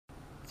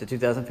It's a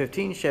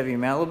 2015 Chevy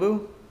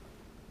Malibu.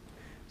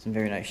 It's in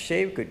very nice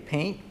shape, good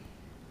paint.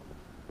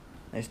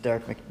 Nice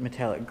dark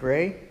metallic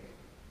gray.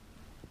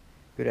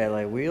 Good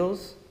alloy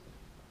wheels.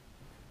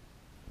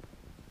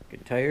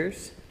 Good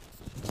tires.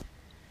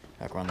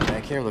 Back around the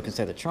back here, look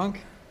inside the trunk.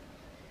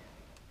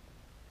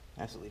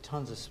 Absolutely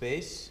tons of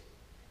space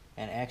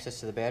and access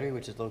to the battery,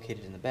 which is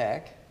located in the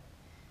back.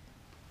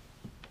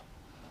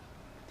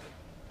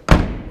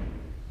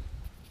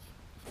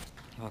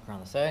 Walk around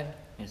the side.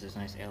 Here's this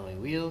nice alloy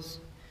wheels.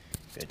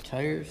 Good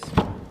tires.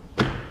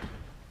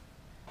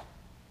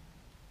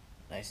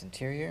 Nice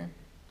interior.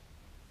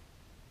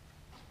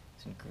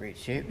 It's in great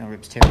shape. No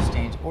rips, tears,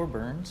 stains, or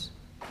burns.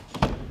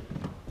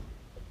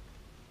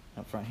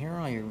 Up front here,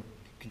 all your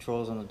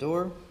controls on the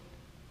door.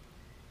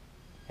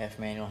 Half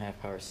manual,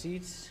 half power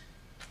seats.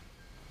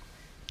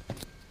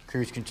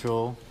 Cruise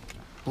control,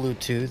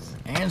 Bluetooth,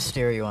 and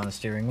stereo on the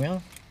steering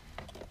wheel.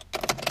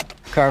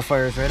 Car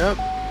fires right up.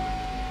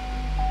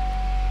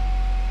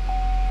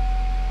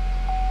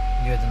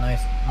 You have the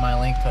nice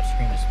MyLink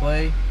touchscreen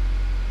display.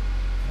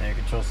 And your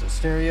controls to the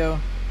stereo.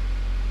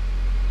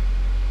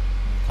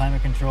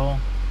 Climate control.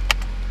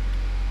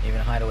 Even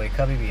a hideaway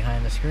cubby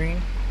behind the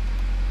screen.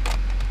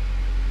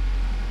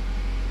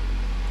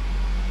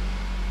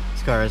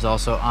 This car is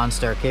also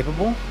OnStar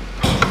capable.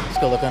 Let's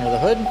go look under the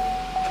hood.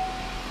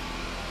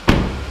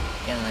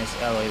 Again, nice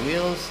alloy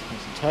wheels and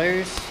some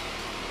tires.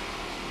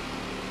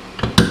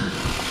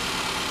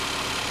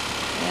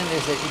 And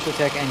there's that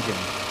Ecotec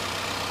engine.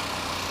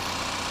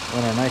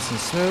 Running nice and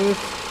smooth.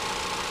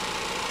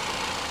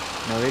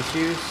 No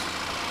issues.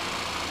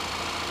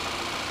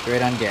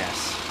 Great on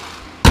gas.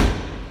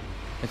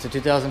 It's a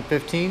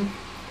 2015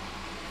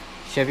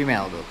 Chevy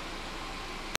Malibu.